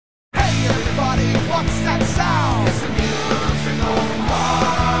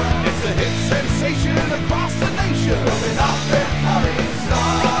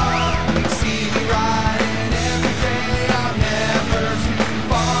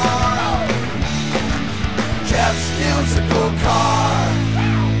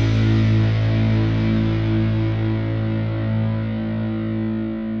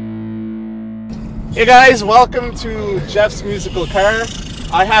Hey guys, welcome to Jeff's musical car.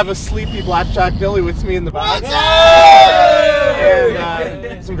 I have a sleepy Blackjack Billy with me in the back. And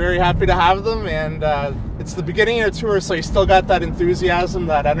I'm very happy to have them. And it's the beginning of your tour, so you still got that enthusiasm,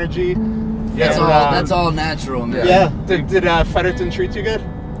 that energy. Yeah, that's all natural. Man. Yeah. Did Fetterton treat you good?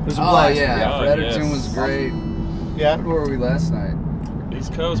 It was a blast. Fetterton was great. Yeah. Where were we last night?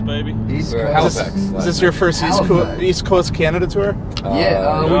 East Coast, baby. East Coast. Is this your first East Coast Canada tour? We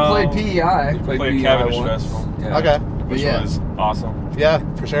played PEI. We played Cavendish Festival. Yeah. Okay. Which was awesome. Yeah,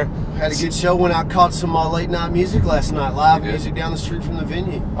 for sure. Had a good show. Went out, caught some late night music last night. Live music down the street from the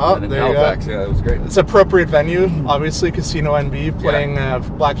venue. Oh, there you go. Yeah, it was great. It's appropriate venue, obviously. Casino NB playing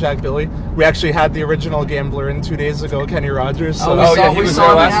Blackjack Billy. We actually had the original gambler in 2 days ago, Kenny Rogers. So we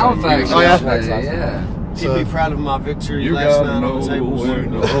saw him in Halifax. Oh yeah. He'd be proud of my victory last night. I was able to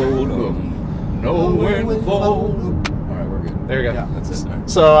nowhere to fall. Alright, we're good. There you go. Yeah, that's it.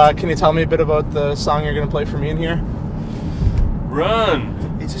 So, can you tell me a bit about the song you're going to play for me in here? Run!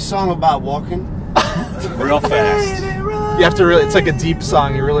 It's a song about walking. Real fast. You have to really, it's like a deep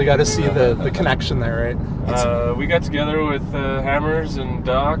song. You really got to see the connection there, right? We got together with Hammers and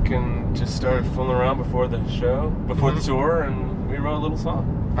Doc and just started fooling around before the show, before the tour, and we wrote a little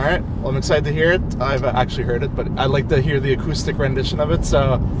song. All right. Well, I'm excited to hear it. I've actually heard it, but I'd like to hear the acoustic rendition of it.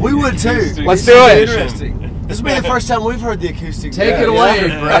 So we would too. Let's do it. Interesting. This will be the first time we've heard the acoustic. Take it away,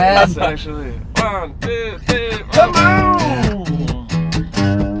 Brad. That's actually 1, 2, 3. Come on.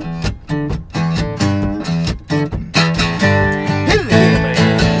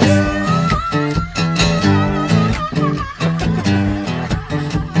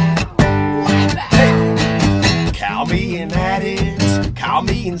 Call me an addict, call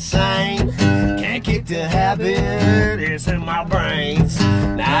me insane. Can't kick the habit, it's in my brains.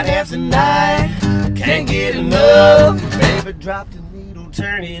 Night after night, can't get enough. Baby, drop the needle,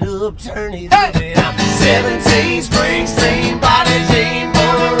 turn it up, turn it up. And I'm 17, Springsteen, body jean,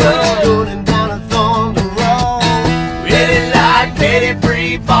 rolling down a thunder road. Really like petty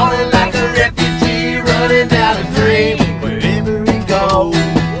free, falling like a refugee, running down a dream wherever it goes.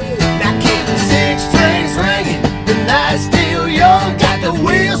 Now keep the 6 strings ringing, the night's still young, got the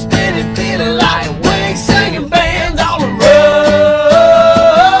wheels spinning, feeling like a wing singing band on the road.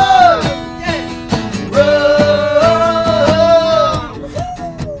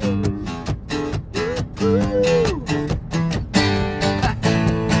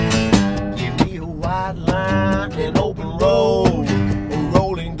 Give me a wide line, an open road, a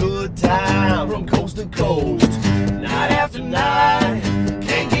rolling good time from coast to coast. Night after night,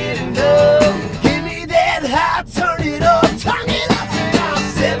 can't get enough. Give me that high, turn it up, turn it up.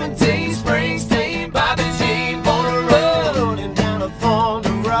 I'm 17, Springsteen, Bobby Jean, born to run, running down a thunder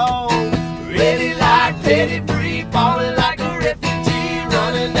road. Really like petty free, falling like a refugee,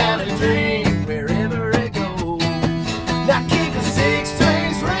 running down a dream wherever it goes. Now keep the 6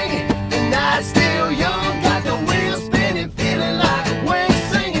 strings ringing, the night's still young, got the wheels spinning, feeling like a wing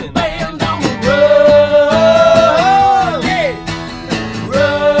singing band on the road. Yeah, road,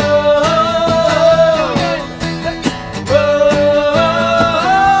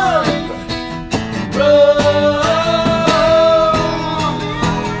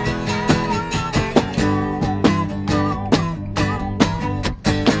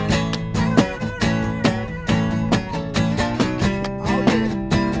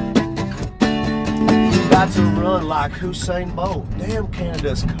 about to run like Usain Bolt. Damn,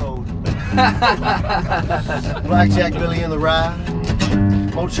 Canada's cold. Blackjack Billy in the ride.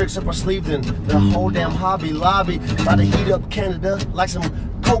 More tricks up our sleeve than the whole damn Hobby Lobby. About to heat up Canada like some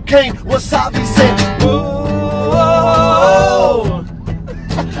cocaine. Wasabi said, whoa, whoa,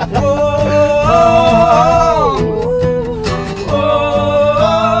 whoa.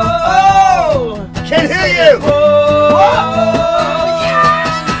 Can't hear you. Whoa.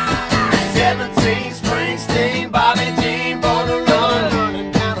 17, Springsteen, Bobby Jean, born to run,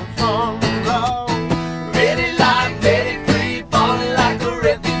 running down a thunder road. Really like petty free, falling like a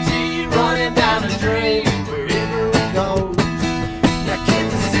refugee, running down a dream wherever it goes. Now keep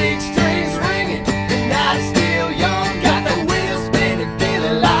the 6 strings ringing, the night's still young, got the wheels spinning,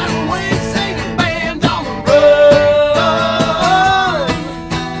 feeling like a wing singing band on the road.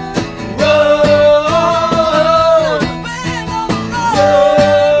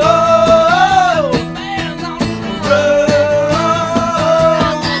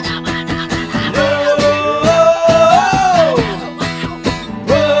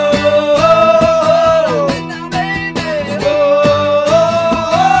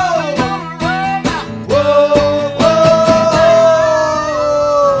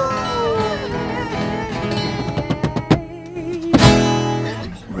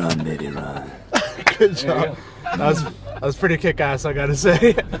 That was pretty kick-ass, I gotta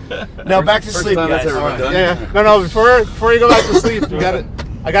say. Now back to First sleep, time guys. that's ever All right. done. Yeah. No. Before you go back to sleep,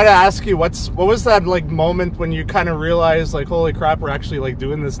 I gotta ask you, what was that like moment when you kind of realized like, holy crap, we're actually like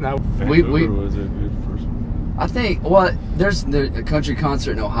doing this now? Vancouver was a good first one. I think there's a country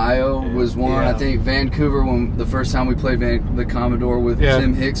concert in Ohio was one. Yeah. I think Vancouver, when the first time we played the Commodore with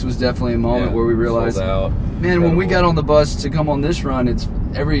Tim Hicks, was definitely a moment where we realized, man, when we got on the bus to come on this run, it's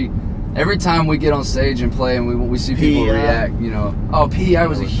every time we get on stage and play and we see people react, you know. Oh, PEI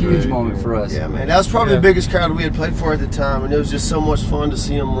was a huge moment for us. Yeah, man. That was probably the biggest crowd we had played for at the time, and it was just so much fun to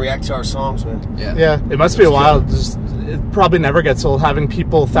see them react to our songs, man. Yeah, it must be a while. It probably never gets old having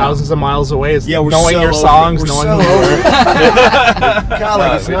people thousands of miles away. Knowing your songs, knowing who you are. God,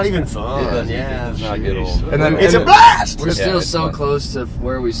 like it's not even fun. Yeah, It's not get old. And then It's a blast! We're still so close to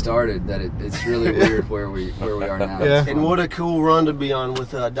where we started that it's really weird where we are now. Yeah. And what a cool run to be on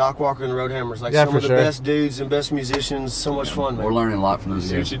with Doc Walker and the Roadhammers. Like some of the best dudes and best musicians. So much fun, man. We're learning a lot from those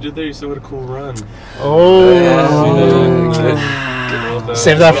See what guys. you did there? You still had a cool run.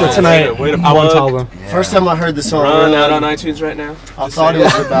 Save that for tonight. I won't tell them. First time I heard the song Run out on iTunes right now. I thought it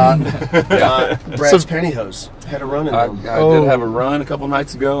was about Brad's pantyhose. Had a run in I them. did have a run a couple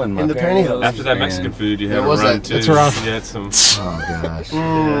nights ago, and my In the pantyhose. After that Mexican food, you had a was run that- too. It's rough. You had some. Oh gosh.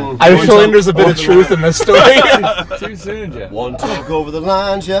 I have a feeling there's a bit of truth in this story. Too soon, Jeff. One toke over the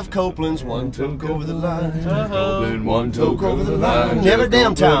line, Jeff Copeland's one toke over the line. Copeland, one toke over the line. Never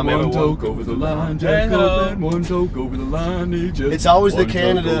damn time, One everyone. toke over the line. Jeff Copeland, one toke over the line. He just It's always the one toke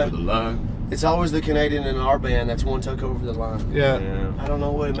Canada. over the line. It's always the Canadian in our band that's one toke over the line. Yeah. I don't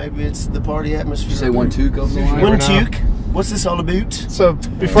know what. Maybe it's the party atmosphere. Did you say 1 2 over the line? Never One know. toke. What's this all about? So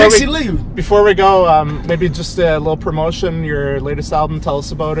before Dixie Lou. we go, maybe just a little promotion. Your latest album. Tell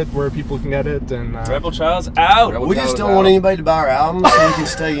us about it. Where people can get it. And Rebel Child's out. Rebel We just Child's don't out. want anybody to buy our album so we can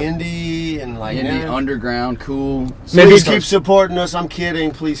stay indie and like. Indie, underground, cool. Please keep supporting us. I'm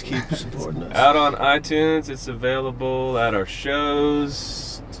kidding. Please keep supporting us. Out on iTunes. It's available at our shows.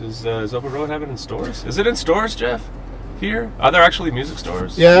 Is Open Road have it in stores? Is it in stores, Jeff? Here? Are there actually music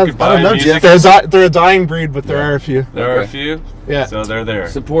stores? Yeah, You could buy I don't know, music. Jeff. they're a dying breed, but there are a few. There are a Okay. few. Yeah. So they're there.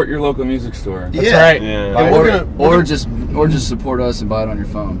 Support your local music store. Yeah. right. Yeah. And Or just support us and buy it on your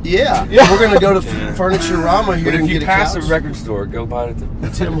phone. Yeah. We're gonna go to Furniture Rama here But and if you get pass a a couch. record store, go buy it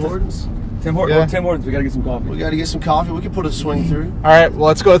at Tim Hortons. Tim Hortons. Yeah. Oh, Tim Hortons. We gotta get some coffee. We got to get some coffee. We can put a swing through. All right, well,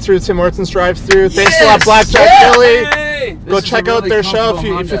 let's go through Tim Hortons drive-through. Thanks a lot, Yes! Blackjack Billy. Hey! Go This is check a out really their show if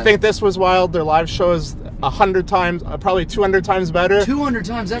you comfortable think this was wild. Their live show is 100 times, probably 200 times better. 200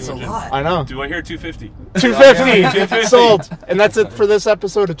 times, that's a lot. I know. Do I hear 250? 250 sold. And that's it for this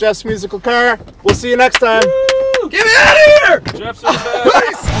episode of Jeff's Musical Car. We'll see you next time. Get me out of here! Jeff's so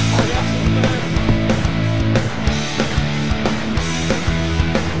bad.